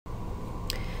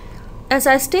As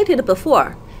I stated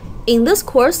before, in this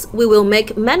course, we will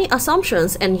make many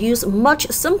assumptions and use much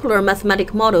simpler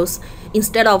mathematical models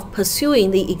instead of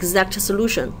pursuing the exact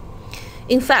solution.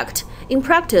 In fact, in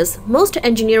practice, most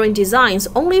engineering designs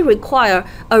only require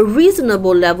a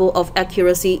reasonable level of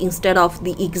accuracy instead of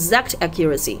the exact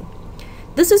accuracy.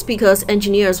 This is because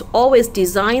engineers always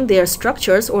design their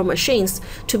structures or machines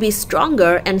to be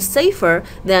stronger and safer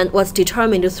than what's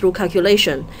determined through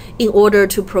calculation, in order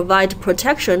to provide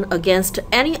protection against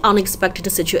any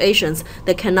unexpected situations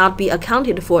that cannot be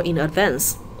accounted for in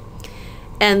advance.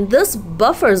 And this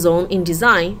buffer zone in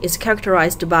design is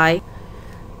characterized by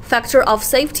factor of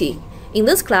safety. In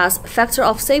this class, factor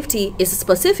of safety is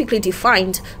specifically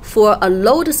defined for a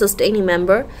load-sustaining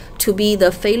member to be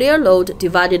the failure load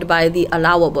divided by the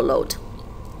allowable load.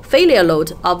 Failure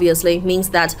load obviously means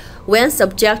that when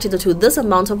subjected to this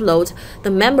amount of load,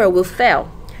 the member will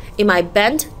fail. It might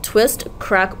bend, twist,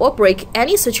 crack, or break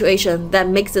any situation that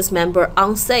makes this member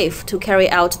unsafe to carry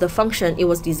out the function it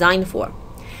was designed for.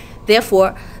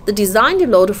 Therefore, the designed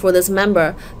load for this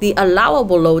member, the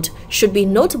allowable load, should be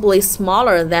notably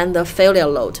smaller than the failure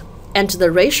load, and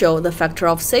the ratio, the factor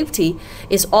of safety,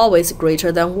 is always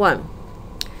greater than 1.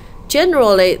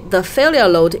 Generally, the failure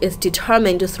load is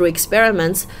determined through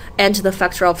experiments, and the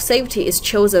factor of safety is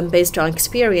chosen based on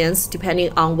experience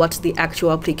depending on what the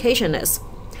actual application is.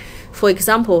 For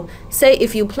example, say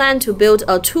if you plan to build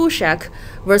a tool shack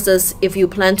versus if you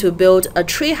plan to build a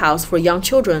tree house for young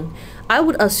children, I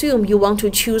would assume you want to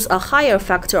choose a higher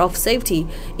factor of safety,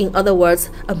 in other words,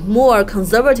 a more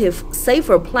conservative,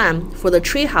 safer plan for the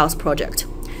treehouse project.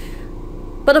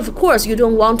 But of course, you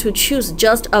don't want to choose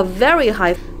just a very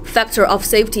high factor of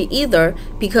safety either,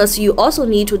 because you also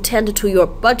need to tend to your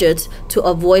budget to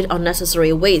avoid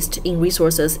unnecessary waste in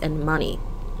resources and money.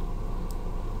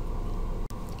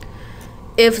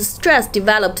 If stress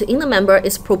developed in the member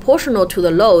is proportional to the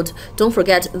load, don't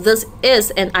forget this is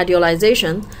an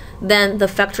idealization, then the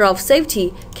factor of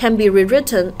safety can be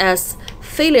rewritten as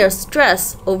failure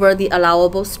stress over the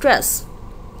allowable stress.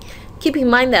 Keep in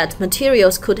mind that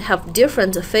materials could have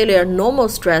different failure normal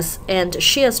stress and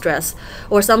shear stress,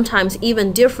 or sometimes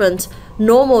even different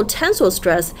normal tensile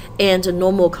stress and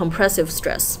normal compressive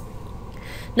stress.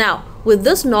 Now, with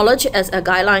this knowledge as a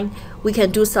guideline, we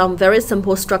can do some very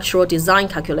simple structural design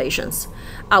calculations.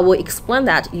 I will explain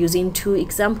that using 2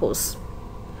 examples.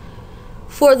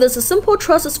 For this simple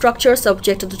truss structure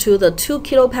subject to the 2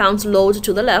 kilopounds load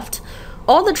to the left,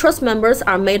 all the truss members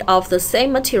are made of the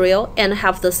same material and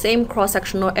have the same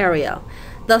cross-sectional area.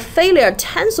 The failure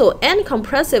tensile and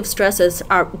compressive stresses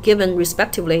are given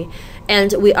respectively,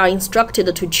 and we are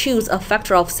instructed to choose a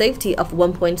factor of safety of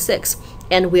 1.6,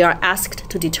 and we are asked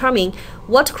to determine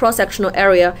what cross-sectional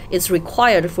area is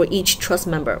required for each truss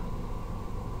member.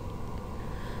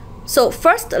 So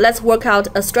first, let's work out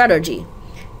a strategy.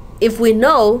 If we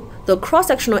know the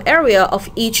cross-sectional area of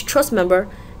each truss member,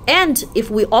 and if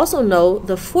we also know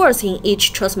the force in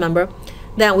each truss member,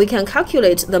 then we can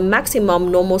calculate the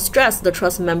maximum normal stress the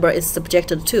truss member is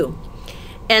subjected to.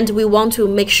 And we want to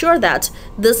make sure that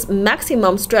this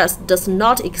maximum stress does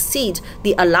not exceed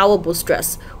the allowable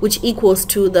stress, which equals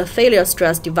to the failure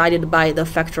stress divided by the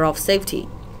factor of safety.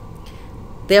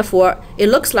 Therefore, it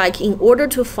looks like in order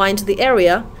to find the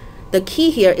area, the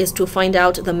key here is to find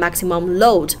out the maximum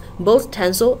load, both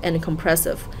tensile and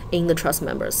compressive, in the truss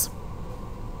members.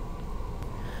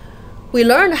 We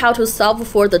learned how to solve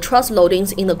for the truss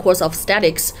loadings in the course of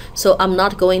statics, so I'm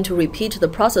not going to repeat the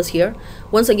process here.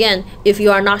 Once again, if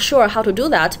you are not sure how to do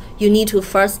that, you need to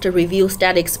first review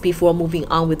statics before moving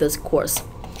on with this course.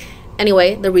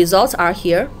 Anyway, the results are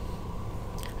here.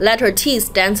 Letter T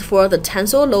stands for the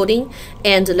tensile loading,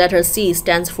 and letter C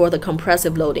stands for the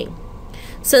compressive loading.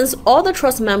 Since all the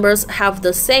truss members have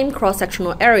the same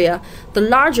cross-sectional area, the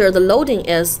larger the loading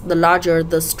is, the larger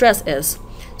the stress is.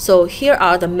 So here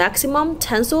are the maximum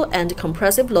tensile and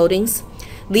compressive loadings.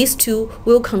 These two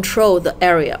will control the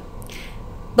area.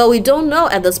 But we don't know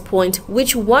at this point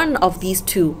which one of these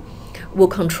two will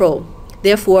control.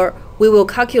 Therefore, we will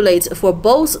calculate for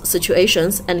both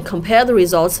situations and compare the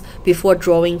results before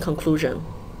drawing conclusion.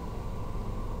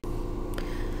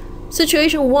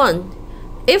 Situation 1.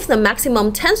 If the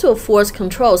maximum tensile force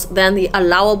controls, then the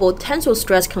allowable tensile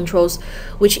stress controls,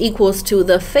 which equals to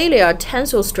the failure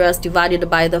tensile stress divided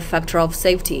by the factor of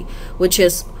safety, which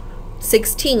is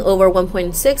 16 over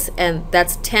 1.6, and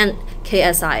that's 10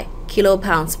 KSI,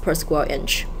 kilopounds per square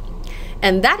inch.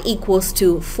 And that equals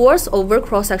to force over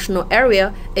cross-sectional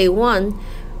area A1,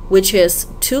 which is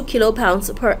 2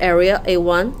 kilopounds per area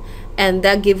A1, and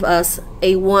that gives us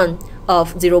A1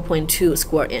 of 0.2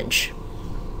 square inch.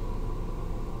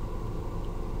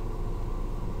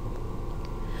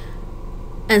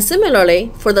 And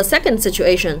similarly, for the second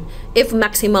situation, if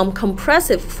maximum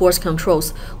compressive force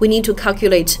controls, we need to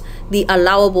calculate the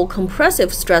allowable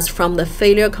compressive stress from the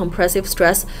failure compressive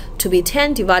stress to be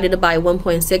 10 divided by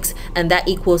 1.6, and that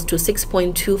equals to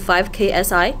 6.25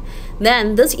 kSI.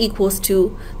 Then this equals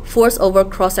to force over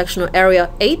cross-sectional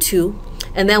area A2,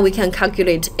 and then we can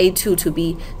calculate A2 to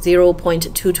be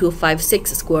 0.2256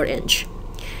 square inch.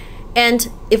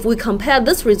 And if we compare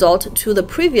this result to the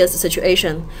previous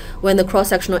situation, when the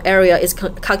cross-sectional area is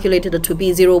calculated to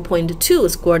be 0.2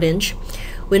 square inch,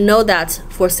 we know that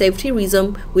for safety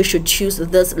reason, we should choose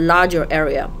this larger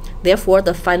area. Therefore,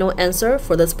 the final answer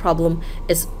for this problem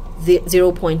is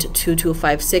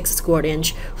 0.2256 square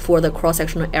inch for the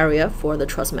cross-sectional area for the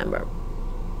truss member.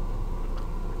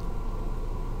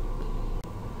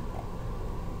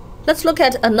 Let's look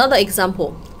at another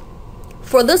example.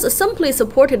 For this simply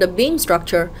supported beam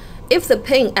structure, if the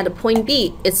pin at point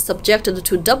B is subjected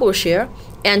to double shear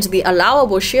and the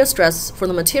allowable shear stress for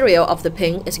the material of the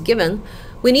pin is given,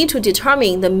 we need to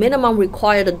determine the minimum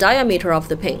required diameter of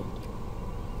the pin.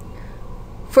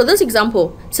 For this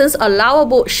example, since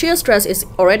allowable shear stress is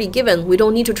already given, we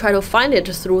don't need to try to find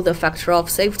it through the factor of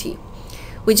safety.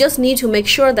 We just need to make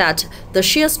sure that the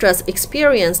shear stress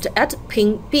experienced at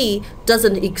pin B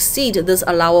doesn't exceed this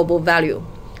allowable value.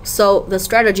 So the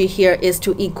strategy here is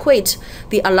to equate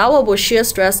the allowable shear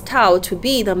stress tau to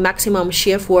be the maximum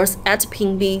shear force at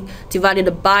pin B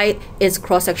divided by its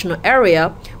cross-sectional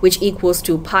area, which equals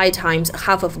to pi times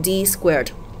half of d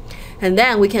squared. And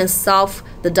then we can solve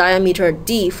the diameter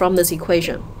d from this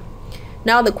equation.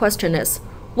 Now the question is,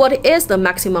 what is the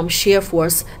maximum shear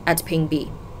force at pin B?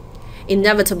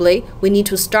 Inevitably, we need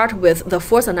to start with the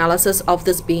force analysis of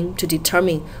this beam to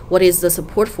determine what is the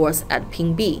support force at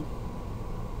pin B.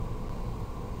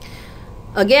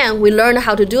 Again, we learned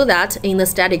how to do that in the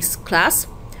statics class.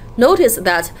 Notice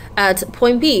that at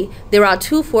point B, there are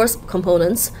two force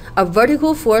components, a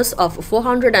vertical force of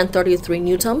 433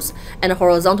 newtons and a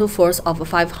horizontal force of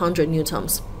 500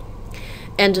 newtons.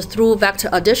 And through vector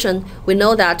addition, we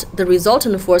know that the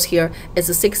resultant force here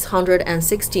is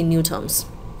 660 newtons.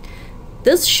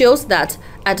 This shows that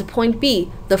at point B,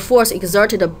 the force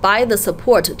exerted by the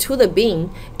support to the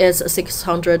beam is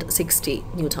 660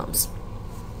 newtons.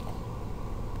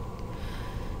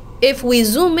 If we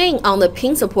zoom in on the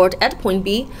pin support at point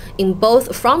B in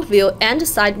both front view and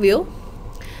side view,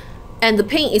 and the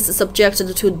pin is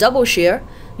subjected to double shear,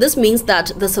 this means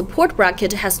that the support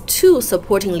bracket has two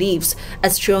supporting leaves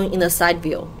as shown in the side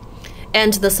view.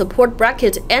 And the support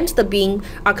bracket and the beam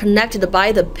are connected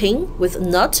by the pin with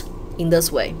nut in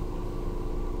this way.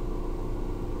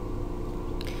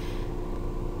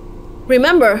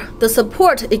 Remember, the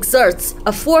support exerts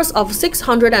a force of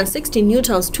 660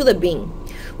 newtons to the beam,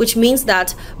 which means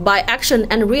that by action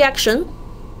and reaction,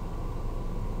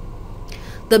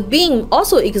 the beam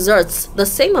also exerts the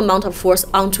same amount of force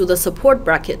onto the support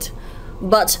bracket.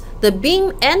 But the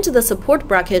beam and the support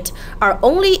bracket are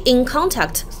only in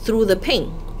contact through the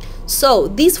pin. So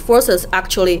these forces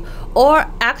actually all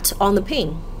act on the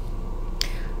pin.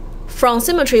 From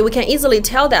symmetry, we can easily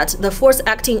tell that the force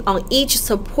acting on each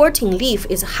supporting leaf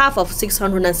is half of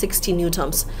 660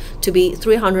 newtons, to be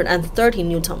 330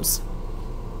 newtons.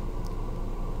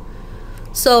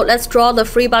 So let's draw the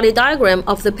free body diagram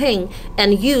of the pin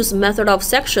and use method of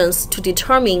sections to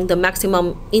determine the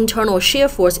maximum internal shear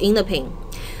force in the pin.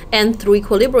 And through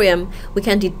equilibrium, we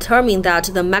can determine that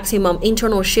the maximum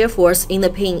internal shear force in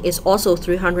the pin is also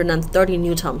 330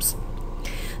 newtons.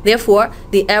 Therefore,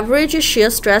 the average shear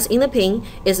stress in the pin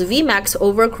is Vmax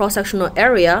over cross-sectional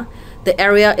area. The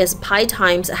area is pi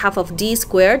times half of d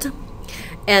squared,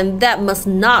 and that must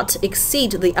not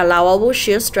exceed the allowable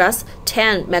shear stress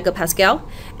 10 megapascal.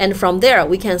 And from there,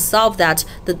 we can solve that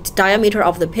the diameter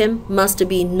of the pin must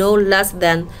be no less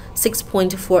than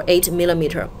 6.48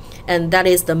 millimeter, and that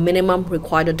is the minimum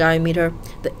required diameter,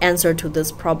 the answer to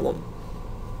this problem.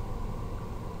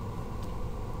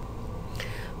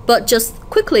 But just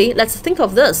quickly, let's think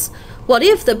of this. What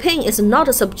if the pin is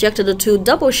not subjected to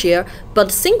double shear,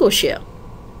 but single shear?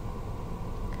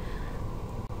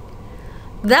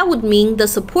 That would mean the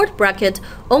support bracket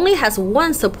only has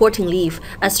one supporting leaf,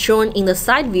 as shown in the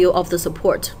side view of the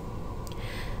support.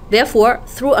 Therefore,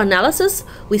 through analysis,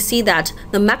 we see that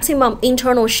the maximum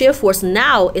internal shear force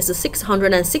now is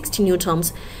 660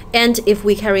 newtons, and if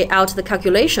we carry out the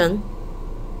calculation,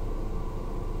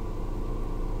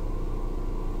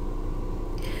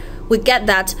 we get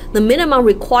that the minimum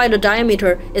required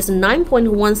diameter is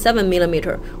 9.17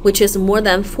 millimeter, which is more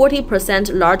than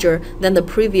 40% larger than the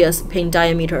previous pin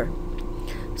diameter.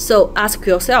 So ask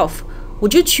yourself,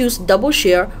 would you choose double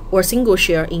shear or single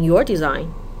shear in your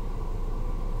design?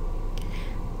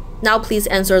 Now please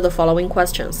answer the following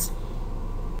questions.